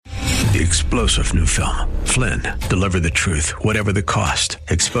the explosive new film, Flynn, Deliver the Truth, Whatever the Cost,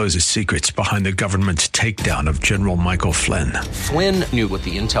 exposes secrets behind the government's takedown of General Michael Flynn. Flynn knew what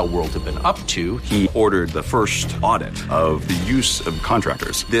the intel world had been up to. He ordered the first audit of the use of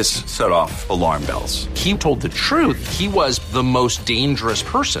contractors. This set off alarm bells. He told the truth. He was the most dangerous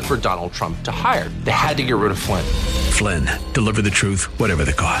person for Donald Trump to hire. They had to get rid of Flynn. Flynn, Deliver the Truth, Whatever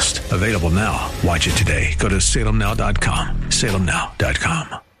the Cost. Available now. Watch it today. Go to salemnow.com.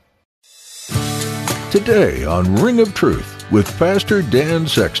 salemnow.com. Today on Ring of Truth with Pastor Dan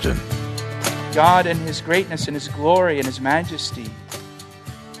Sexton. God in His greatness and His glory and His majesty,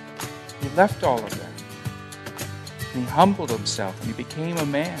 He left all of that. And He humbled Himself and He became a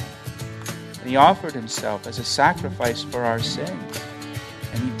man. And He offered Himself as a sacrifice for our sins.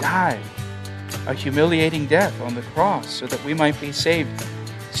 And He died a humiliating death on the cross so that we might be saved.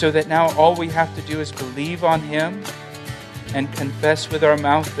 So that now all we have to do is believe on Him and confess with our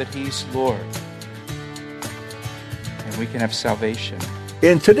mouth that He's Lord. And we can have salvation.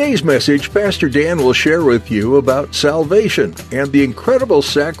 In today's message, Pastor Dan will share with you about salvation and the incredible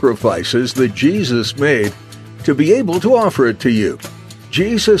sacrifices that Jesus made to be able to offer it to you.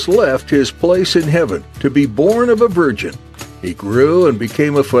 Jesus left His place in heaven to be born of a virgin. He grew and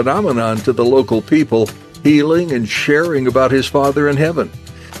became a phenomenon to the local people, healing and sharing about His Father in heaven.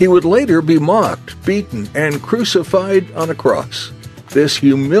 He would later be mocked, beaten, and crucified on a cross. This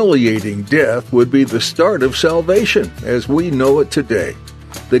humiliating death would be the start of salvation as we know it today.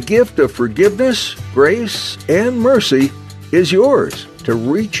 The gift of forgiveness, grace, and mercy is yours to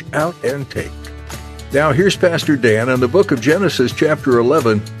reach out and take. Now here's Pastor Dan on the book of Genesis chapter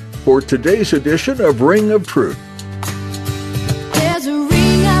 11 for today's edition of Ring of Truth. There's a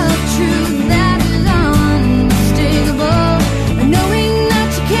ring of truth that is unmistakable, knowing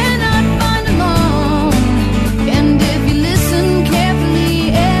that you cannot find alone. And if you listen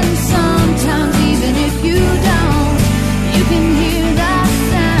carefully, and sometimes even if you don't, you can hear that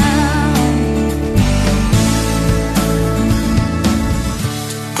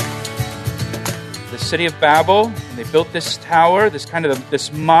The city of Babel, and they built this tower,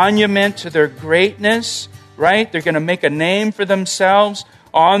 this monument to their greatness, right? They're going to make a name for themselves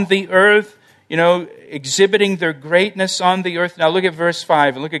on the earth, exhibiting their greatness on the earth. Now look at verse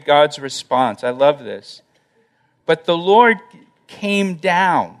 5 and look at God's response. I love this. But the Lord came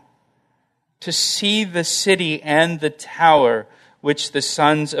down to see the city and the tower which the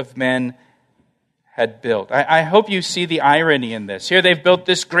sons of men had built. I hope you see the irony in this. Here they've built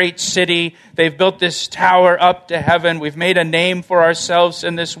this great city. They've built this tower up to heaven. We've made a name for ourselves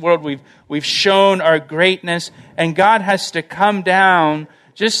in this world. We've shown our greatness. And God has to come down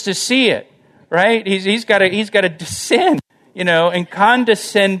just to see it, right? He's got to descend, and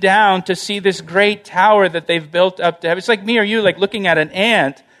condescend down to see this great tower that they've built up to heaven. It's like me or you, like looking at an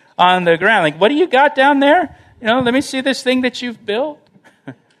ant on the ground. Like, what do you got down there? Let me see this thing that you've built.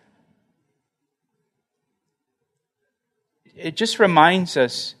 It just reminds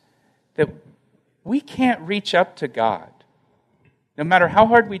us that we can't reach up to God, no matter how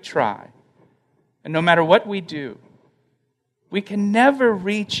hard we try, and no matter what we do. We can never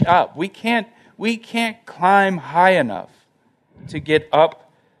reach up. We can't climb high enough to get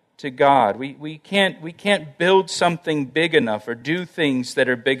up to God. We can't build something big enough or do things that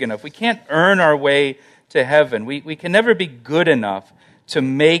are big enough. We can't earn our way to heaven. We can never be good enough to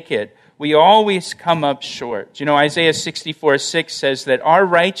make it. We always come up short. Isaiah 64:6 says that our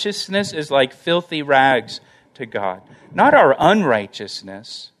righteousness is like filthy rags to God. Not our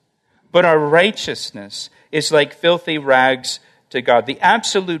unrighteousness, but our righteousness is like filthy rags to God. The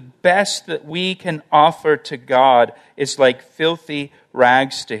absolute best that we can offer to God is like filthy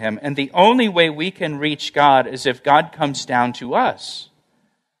rags to Him. And the only way we can reach God is if God comes down to us.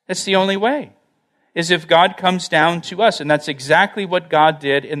 That's the only way. Is if God comes down to us. And that's exactly what God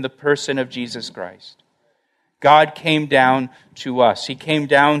did in the person of Jesus Christ. God came down to us. He came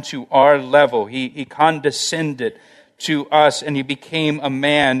down to our level. He condescended to us, and He became a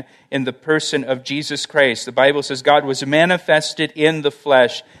man in the person of Jesus Christ. The Bible says God was manifested in the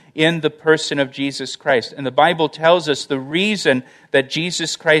flesh, in the person of Jesus Christ. And the Bible tells us the reason that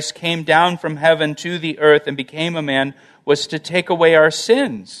Jesus Christ came down from heaven to the earth and became a man was to take away our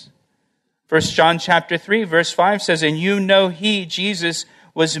sins. 1 John chapter 3, verse 5 says, and you know He, Jesus,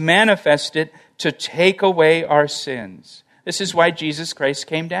 was manifested to take away our sins. This is why Jesus Christ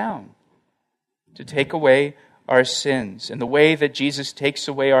came down, to take away our sins. And the way that Jesus takes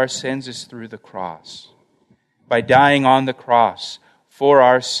away our sins is through the cross. By dying on the cross for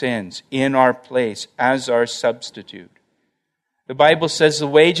our sins, in our place, as our substitute. The Bible says the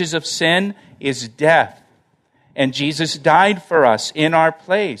wages of sin is death. And Jesus died for us in our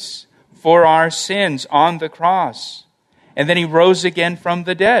place. for our sins on the cross. And then he rose again from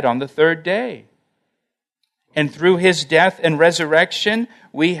the dead on the third day. And through his death and resurrection,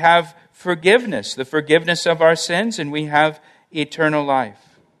 we have forgiveness, the forgiveness of our sins, and we have eternal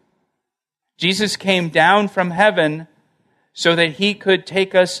life. Jesus came down from heaven so that he could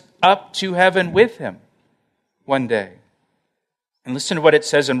take us up to heaven with him one day. And listen to what it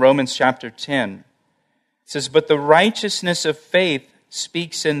says in Romans chapter 10. It says, "But the righteousness of faith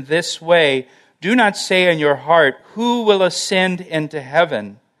speaks in this way, do not say in your heart, who will ascend into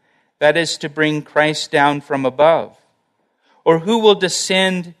heaven? That is to bring Christ down from above. Or who will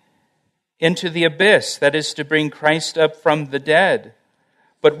descend into the abyss? That is to bring Christ up from the dead.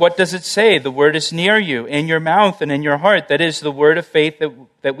 But what does it say? The word is near you, in your mouth and in your heart. That is the word of faith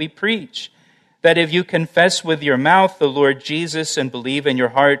that we preach. That if you confess with your mouth the Lord Jesus and believe in your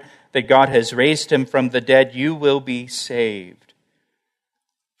heart that God has raised him from the dead, you will be saved.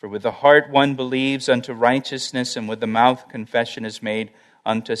 For with the heart one believes unto righteousness, and with the mouth confession is made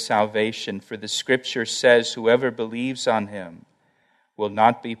unto salvation. For the Scripture says, whoever believes on him will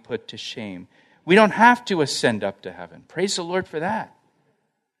not be put to shame." We don't have to ascend up to heaven. Praise the Lord for that.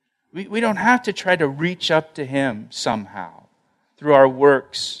 We don't have to try to reach up to him somehow through our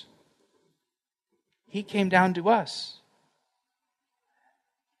works. He came down to us.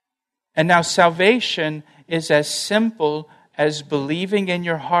 And now salvation is as simple as believing in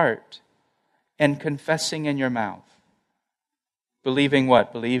your heart and confessing in your mouth. Believing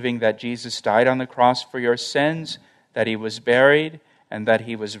what? Believing that Jesus died on the cross for your sins, that he was buried, and that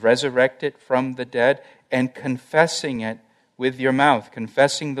he was resurrected from the dead, and confessing it with your mouth,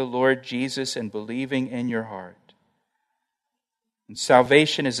 confessing the Lord Jesus and believing in your heart. And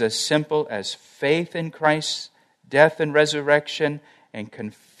salvation is as simple as faith in Christ's death and resurrection and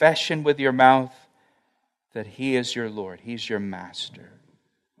confession with your mouth that he is your Lord, he's your master.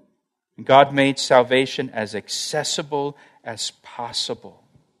 And God made salvation as accessible as possible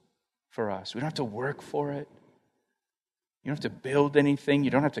for us. We don't have to work for it. You don't have to build anything. You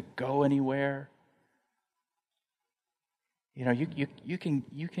don't have to go anywhere. You know, you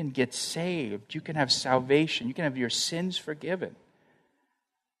can get saved. You can have salvation. You can have your sins forgiven.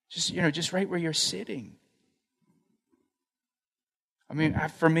 Just right where you're sitting. I mean,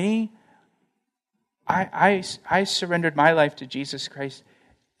 for me, I surrendered my life to Jesus Christ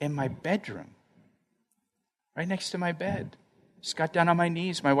in my bedroom, right next to my bed. Just got down on my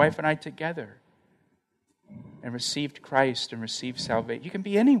knees, my wife and I together, and received Christ and received salvation. You can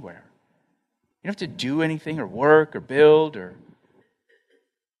be anywhere. You don't have to do anything or work or build or...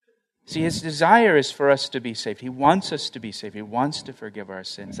 See, his desire is for us to be saved. He wants us to be saved. He wants to forgive our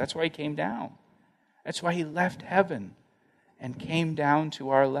sins. That's why he came down. That's why he left heaven and came down to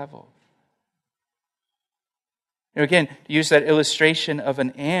our level. You know, again, to use that illustration of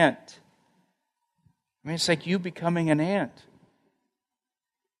an ant, I mean, it's like you becoming an ant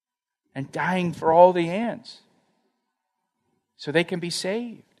and dying for all the ants so they can be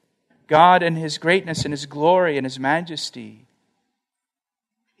saved. God in his greatness and his glory and his majesty,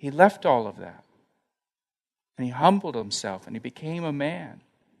 he left all of that. And he humbled himself and he became a man.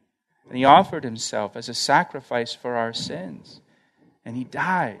 And he offered himself as a sacrifice for our sins. And he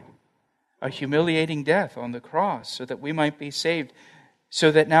died a humiliating death on the cross so that we might be saved.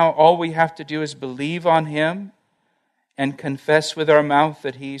 So that now all we have to do is believe on him and confess with our mouth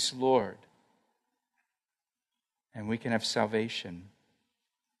that he's Lord. And we can have salvation.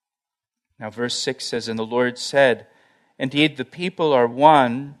 Now verse 6 says, "And the Lord said, indeed the people are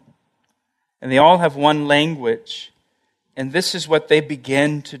one, and they all have one language, and this is what they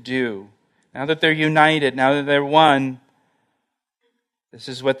begin to do." Now that they're united, now that they're one, this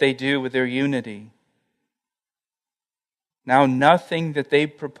is what they do with their unity. Now nothing that they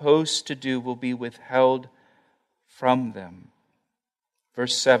propose to do will be withheld from them.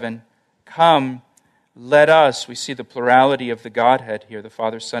 Verse 7, "Come, let us," we see the plurality of the Godhead here, the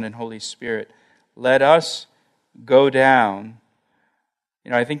Father, Son, and Holy Spirit. "Let us go down."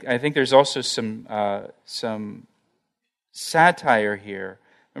 You know, I think there's also some satire here.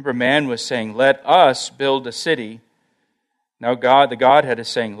 Remember, man was saying, "Let us build a city." Now God, the Godhead, is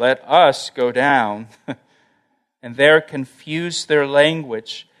saying, "Let us go down." And there confuse their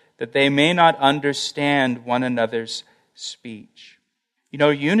language, that they may not understand one another's speech. You know,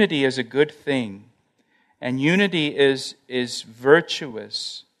 unity is a good thing. And unity is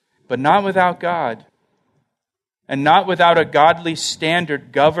virtuous, but not without God. And not without a godly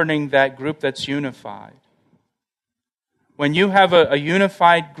standard governing that group that's unified. When you have a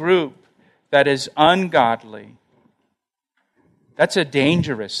unified group that is ungodly, that's a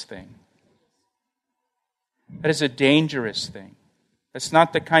dangerous thing. That is a dangerous thing. That's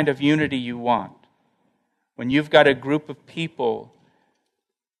not the kind of unity you want. When you've got a group of people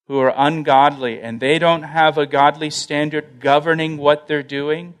who are ungodly and they don't have a godly standard governing what they're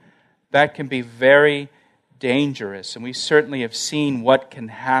doing, that can be very dangerous. And we certainly have seen what can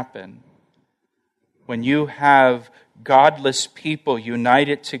happen when you have godless people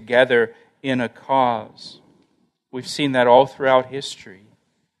united together in a cause. We've seen that all throughout history.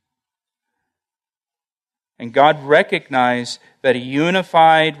 And God recognized that a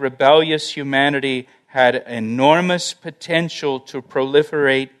unified, rebellious humanity had enormous potential to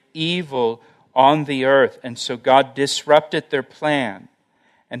proliferate evil on the earth. And so God disrupted their plan.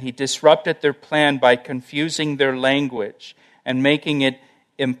 And He disrupted their plan by confusing their language and making it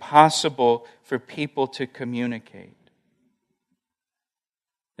impossible for people to communicate.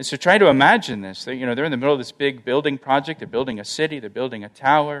 And so try to imagine this. They're in the middle of this big building project. They're building a city. They're building a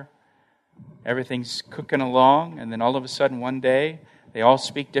tower. Everything's cooking along. And then all of a sudden one day, they all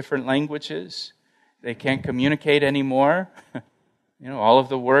speak different languages. They can't communicate anymore. All of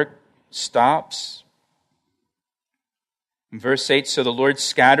the work stops. In verse 8, so the Lord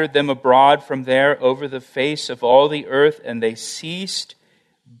scattered them abroad from there over the face of all the earth, and they ceased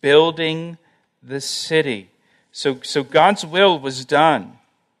building the city. So God's will was done,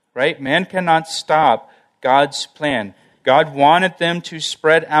 right? Man cannot stop God's plan. God wanted them to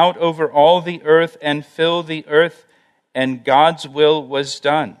spread out over all the earth and fill the earth, and God's will was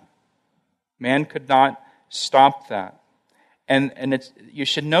done. Man could not stop that. And you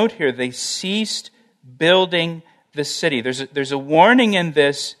should note here, they ceased building the city. There's a warning in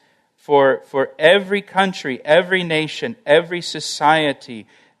this for every country, every nation, every society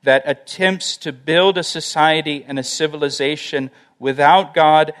that attempts to build a society and a civilization without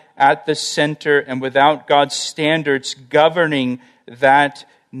God at the center and without God's standards governing that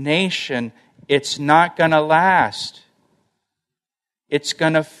nation. It's not going to last. It's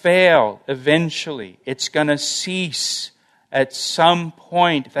going to fail eventually. It's going to cease at some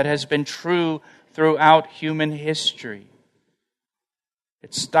point. That has been true throughout human history.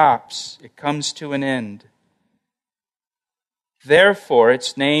 It stops. It comes to an end. Therefore,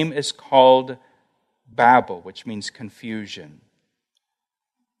 its name is called Babel, which means confusion.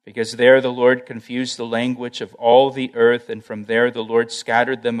 Because there the Lord confused the language of all the earth, and from there the Lord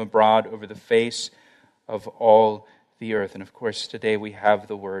scattered them abroad over the face of all the earth. And of course, today we have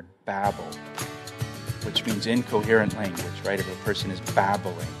the word Babel, which means incoherent language, right? If a person is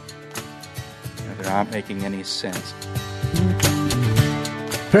babbling, they're not making any sense.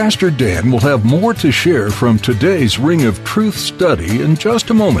 Pastor Dan will have more to share from today's Ring of Truth study in just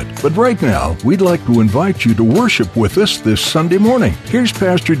a moment. But right now, we'd like to invite you to worship with us this Sunday morning. Here's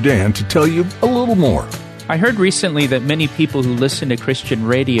Pastor Dan to tell you a little more. I heard recently that many people who listen to Christian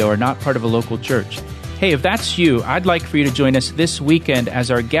radio are not part of a local church. Hey, if that's you, I'd like for you to join us this weekend as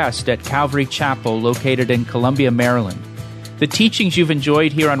our guest at Calvary Chapel, located in Columbia, Maryland. The teachings you've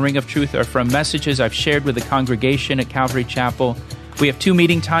enjoyed here on Ring of Truth are from messages I've shared with the congregation at Calvary Chapel. We have 2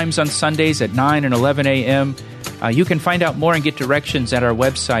 meeting times on Sundays at 9 and 11 a.m. You can find out more and get directions at our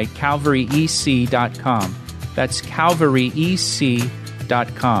website, calvaryec.com. That's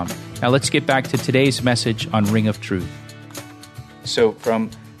calvaryec.com. Now let's get back to today's message on Ring of Truth. So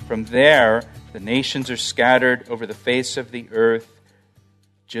from there, the nations are scattered over the face of the earth,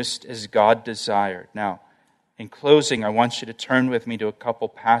 just as God desired. Now, in closing, I want you to turn with me to a couple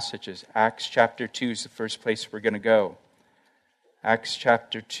passages. Acts chapter 2 is the first place we're going to go. Acts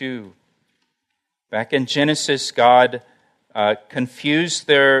chapter 2. Back in Genesis, God confused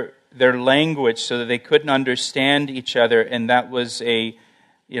their language so that they couldn't understand each other, and that was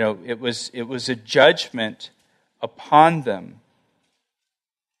it was a judgment upon them.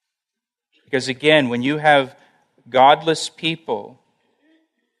 Because again, when you have godless people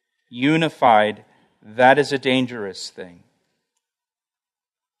unified, that is a dangerous thing.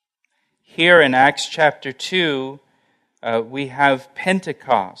 Here in Acts chapter 2, we have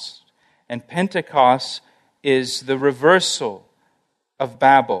Pentecost. And Pentecost is the reversal of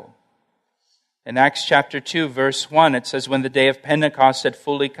Babel. In Acts chapter 2, verse 1, it says, when the day of Pentecost had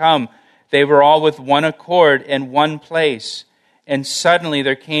fully come, they were all with one accord in one place. And suddenly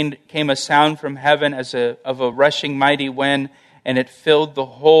there came a sound from heaven as of a rushing mighty wind, and it filled the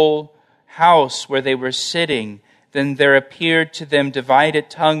whole house where they were sitting. Then there appeared to them divided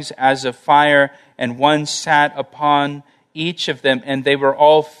tongues as of fire, and one sat upon each of them, and they were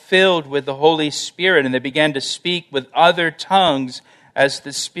all filled with the Holy Spirit, and they began to speak with other tongues as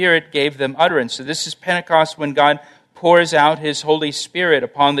the Spirit gave them utterance. So this is Pentecost, when God pours out His Holy Spirit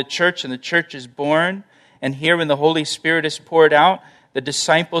upon the church, and the church is born. And here, when the Holy Spirit is poured out, the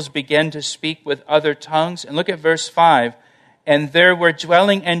disciples begin to speak with other tongues. And look at verse 5. and there were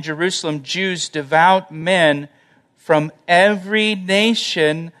dwelling in Jerusalem Jews, devout men from every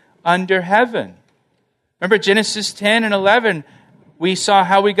nation under heaven. Remember Genesis 10 and 11, we saw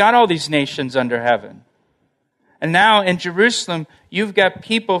how we got all these nations under heaven. And now in Jerusalem, you've got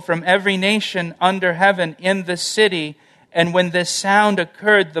people from every nation under heaven in the city. And when this sound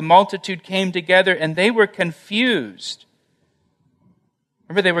occurred, the multitude came together and they were confused.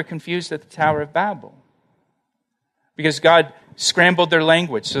 Remember, they were confused at the Tower of Babel, because God scrambled their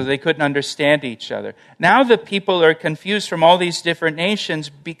language so they couldn't understand each other. Now the people are confused from all these different nations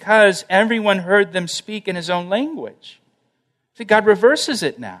because everyone heard them speak in his own language. See, God reverses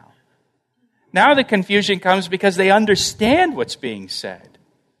it now. Now the confusion comes because they understand what's being said.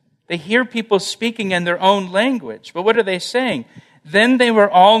 They hear people speaking in their own language. But what are they saying? Then they were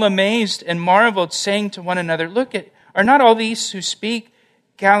all amazed and marveled, saying to one another, "Look, are not all these who speak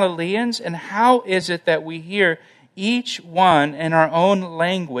Galileans? And how is it that we hear each one in our own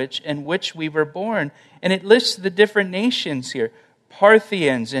language in which we were born?" And it lists the different nations here: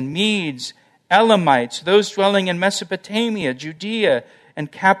 Parthians and Medes, Elamites, those dwelling in Mesopotamia, Judea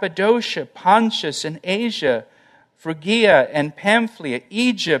and Cappadocia, Pontus and Asia, Phrygia and Pamphylia,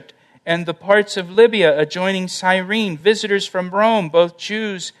 Egypt and the parts of Libya adjoining Cyrene, visitors from Rome, both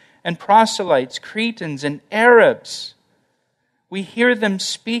Jews and proselytes, Cretans and Arabs. We hear them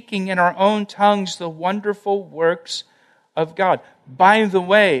speaking in our own tongues the wonderful works of God. By the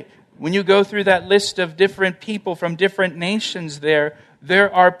way, when you go through that list of different people from different nations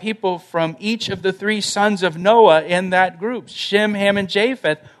there are people from each of the three sons of Noah in that group. Shem, Ham, and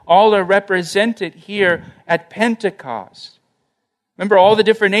Japheth all are represented here at Pentecost. Remember, all the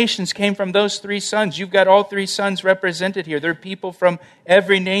different nations came from those three sons. You've got all three sons represented here. There are people from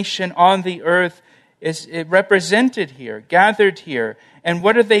every nation on the earth is represented here, gathered here. And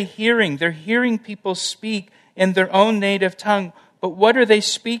what are they hearing? They're hearing people speak in their own native tongue. But what are they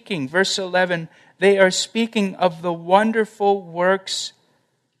speaking? Verse 11, they are speaking of the wonderful works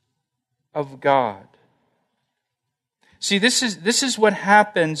of God. See, this is what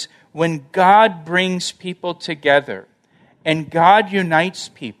happens when God brings people together and God unites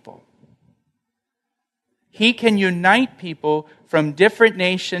people. He can unite people from different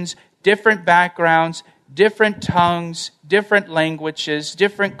nations, different backgrounds, different tongues, different languages,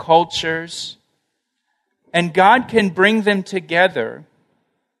 different cultures. And God can bring them together.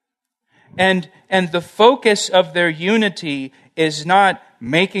 And the focus of their unity is not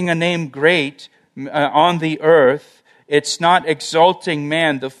making a name great on the earth. It's not exalting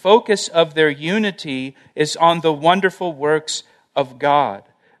man. The focus of their unity is on the wonderful works of God.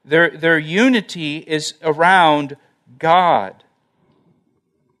 Their unity is around God.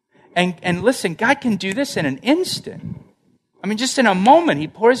 And listen, God can do this in an instant. I mean, just in a moment, He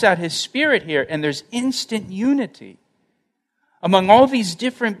pours out His Spirit here, and there's instant unity among all these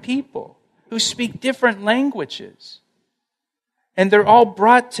different people who speak different languages. And they're all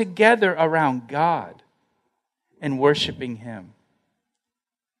brought together around God and worshiping Him.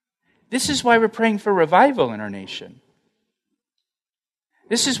 This is why we're praying for revival in our nation.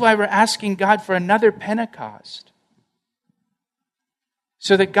 This is why we're asking God for another Pentecost,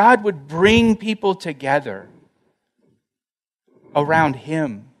 so that God would bring people together around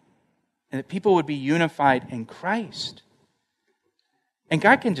Him, and that people would be unified in Christ. And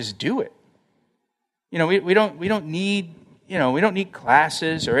God can just do it. You know, we don't need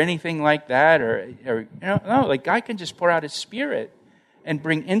classes or anything like that, or no, like God can just pour out His Spirit and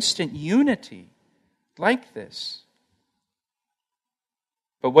bring instant unity like this.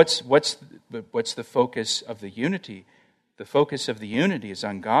 But what's the focus of the unity? The focus of the unity is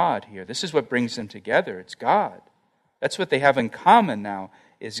on God here. This is what brings them together. It's God. That's what they have in common now,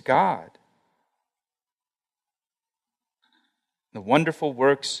 is God. The wonderful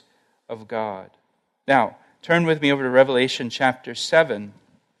works of God. Now, turn with me over to Revelation chapter 7.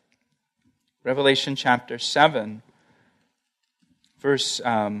 Revelation chapter 7.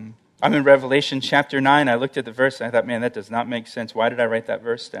 I'm in Revelation chapter 9. I looked at the verse and I thought, man, that does not make sense. Why did I write that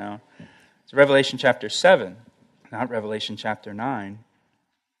verse down? It's Revelation chapter 7, not Revelation chapter 9.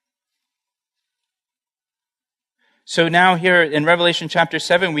 So now here in Revelation chapter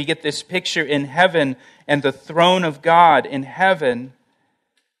 7, we get this picture in heaven and the throne of God in heaven.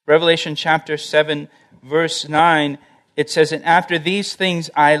 Revelation chapter 7, verse 9, it says, "And after these things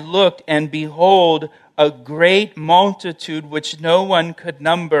I looked, and behold, a great multitude which no one could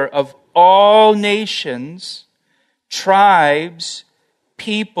number, of all nations, tribes,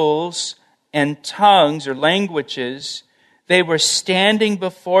 peoples, and tongues," or languages. "They were standing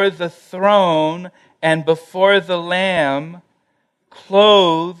before the throne and before the Lamb,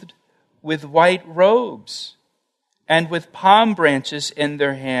 clothed with white robes, and with palm branches in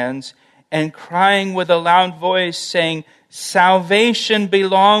their hands, and crying with a loud voice, saying, "Salvation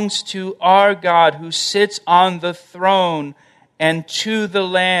belongs to our God who sits on the throne and to the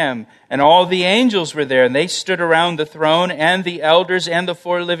Lamb." And all the angels were there, and they stood around the throne, and the elders and the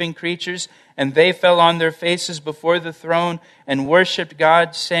 4 living creatures, and they fell on their faces before the throne and worshipped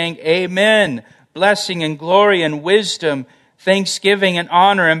God, saying, "Amen. Blessing and glory and wisdom, thanksgiving and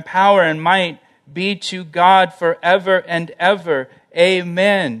honor and power and might be to God forever and ever.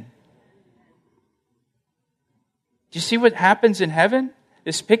 Amen." Do you see what happens in heaven?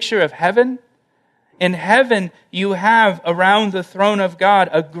 This picture of heaven? In heaven, you have around the throne of God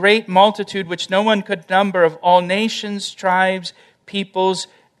a great multitude which no one could number, of all nations, tribes, peoples,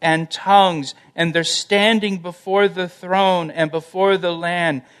 and tongues. And they're standing before the throne and before the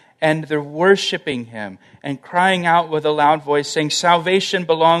Lamb, and they're worshiping Him and crying out with a loud voice, saying, "Salvation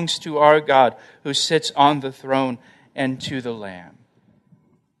belongs to our God who sits on the throne and to the Lamb."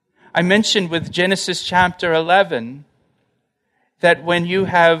 I mentioned with Genesis chapter 11 that when you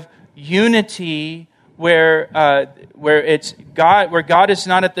have unity where it's God, where God is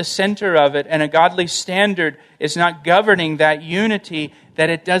not at the center of it, and a godly standard is not governing that unity, that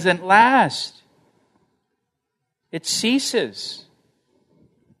it doesn't last. It ceases.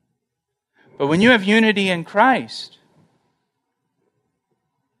 But when you have unity in Christ,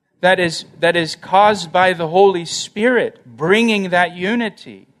 that is caused by the Holy Spirit bringing that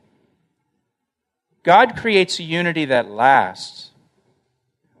unity, God creates a unity that lasts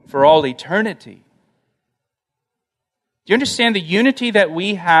for all eternity. Do you understand the unity that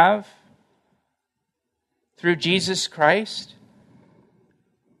we have through Jesus Christ?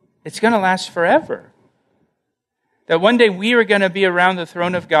 It's going to last forever. That one day we are going to be around the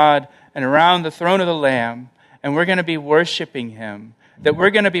throne of God and around the throne of the Lamb, and we're going to be worshiping Him. That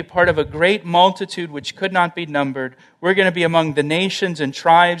we're going to be part of a great multitude which could not be numbered. We're going to be among the nations and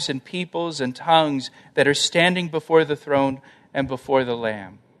tribes and peoples and tongues that are standing before the throne and before the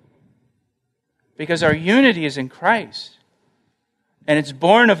Lamb. Because our unity is in Christ, and it's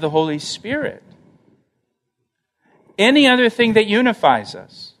born of the Holy Spirit. Any other thing that unifies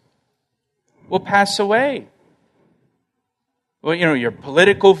us will pass away. Well, your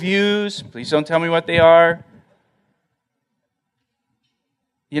political views, please don't tell me what they are.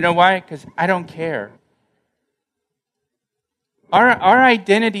 You know why? Because I don't care. Our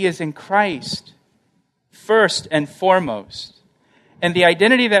identity is in Christ, first and foremost. And the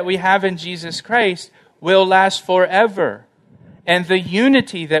identity that we have in Jesus Christ will last forever. And the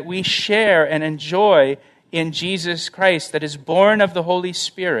unity that we share and enjoy in Jesus Christ that is born of the Holy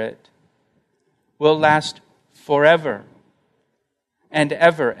Spirit will last forever and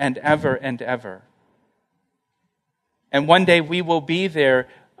ever and ever and ever. And one day we will be there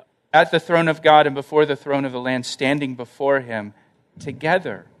at the throne of God and before the throne of the Lamb, standing before Him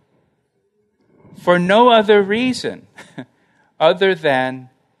together. For no other reason other than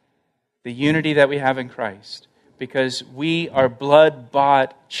the unity that we have in Christ. Because we are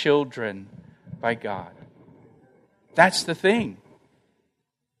blood-bought children by God. That's the thing.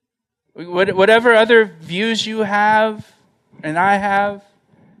 Whatever other views you have and I have,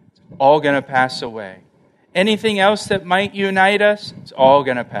 it's all going to pass away. Anything else that might unite us, it's all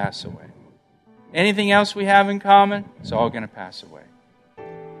going to pass away. Anything else we have in common, it's all going to pass away.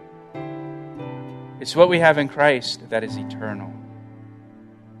 It's what we have in Christ that is eternal.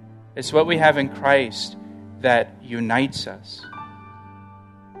 It's what we have in Christ that unites us.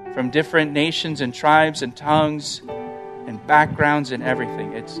 From different nations and tribes and tongues and backgrounds and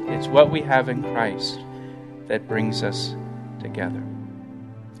everything. It's what we have in Christ that brings us together.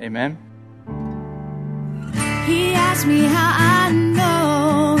 Amen? He asked me how I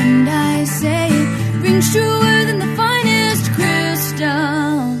know, and I say it rings truer than the finest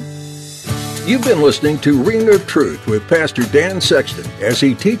crystal. You've been listening to Ring of Truth with Pastor Dan Sexton as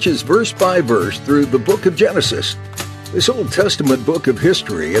he teaches verse by verse through the book of Genesis. This Old Testament book of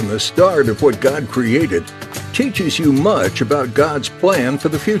history and the start of what God created teaches you much about God's plan for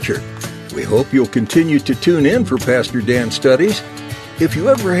the future. We hope you'll continue to tune in for Pastor Dan's studies. If you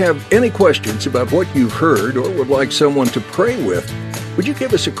ever have any questions about what you've heard or would like someone to pray with, would you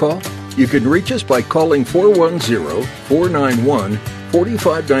give us a call? You can reach us by calling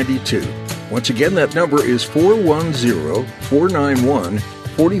 410-491-4592. Once again, that number is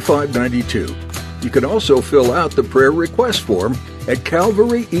 410-491-4592. You can also fill out the prayer request form at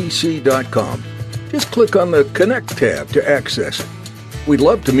calvaryec.com. Just click on the Connect tab to access it. We'd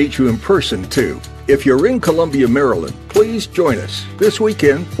love to meet you in person, too. If you're in Columbia, Maryland, please join us this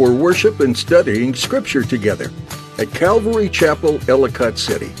weekend for worship and studying Scripture together at Calvary Chapel, Ellicott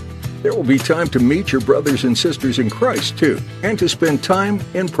City. There will be time to meet your brothers and sisters in Christ, too, and to spend time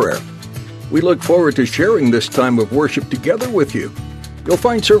in prayer. We look forward to sharing this time of worship together with you. You'll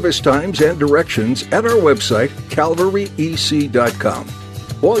find service times and directions at our website, calvaryec.com.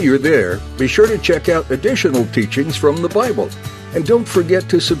 While you're there, be sure to check out additional teachings from the Bible. And don't forget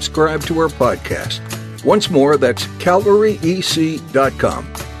to subscribe to our podcast. Once more, that's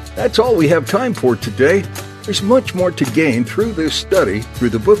calvaryec.com. That's all we have time for today. There's much more to gain through this study through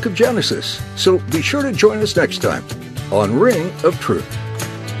the book of Genesis. So be sure to join us next time on Ring of Truth.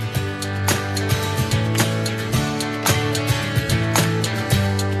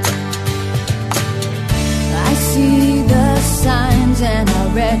 I see the signs and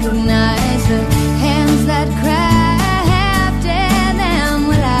I recognize the hands that crafted them.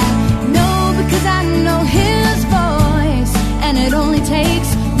 Well, I know because I know His voice, and it only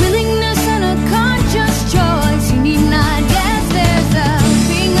takes willingness and a conscious choice. You need not guess, there's a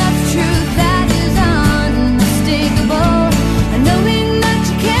ring of truth that is unmistakable, knowing that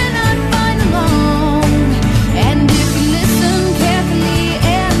you cannot find alone. And if you listen carefully,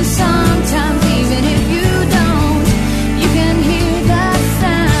 and sometimes even if you don't, you can hear the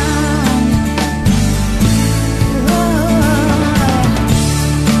sound.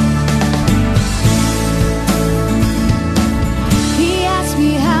 He asked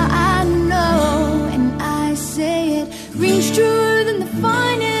me how I know, and I say it rings truer than the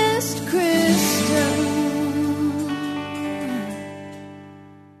finest crystal.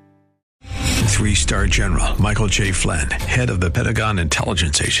 3-star General Michael J. Flynn, head of the Pentagon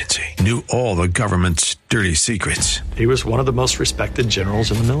Intelligence Agency, knew all the government's dirty secrets. He was one of the most respected generals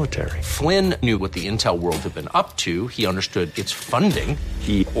in the military. Flynn knew what the intel world had been up to. He understood its funding.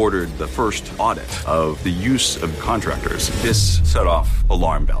 He ordered the first audit of the use of contractors. This set off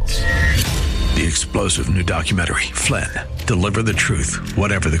alarm bells. The explosive new documentary, Flynn, Deliver the Truth,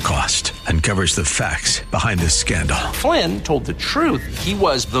 Whatever the Cost, uncovers the facts behind this scandal. Flynn told the truth. He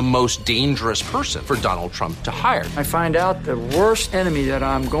was the most dangerous person for Donald Trump to hire. I find out the worst enemy that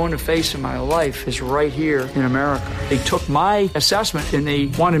I'm going to face in my life is right here in America. They took my assessment and they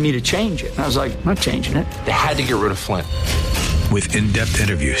wanted me to change it. And I was like, I'm not changing it. They had to get rid of Flynn. With in-depth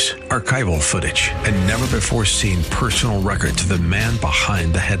interviews, archival footage, and never-before-seen personal records of the man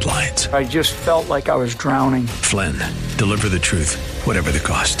behind the headlines. I just felt like I was drowning. Flynn, Deliver the Truth, Whatever the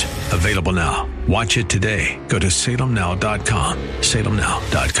Cost. Available now. Watch it today. Go to salemnow.com.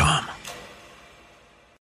 salemnow.com.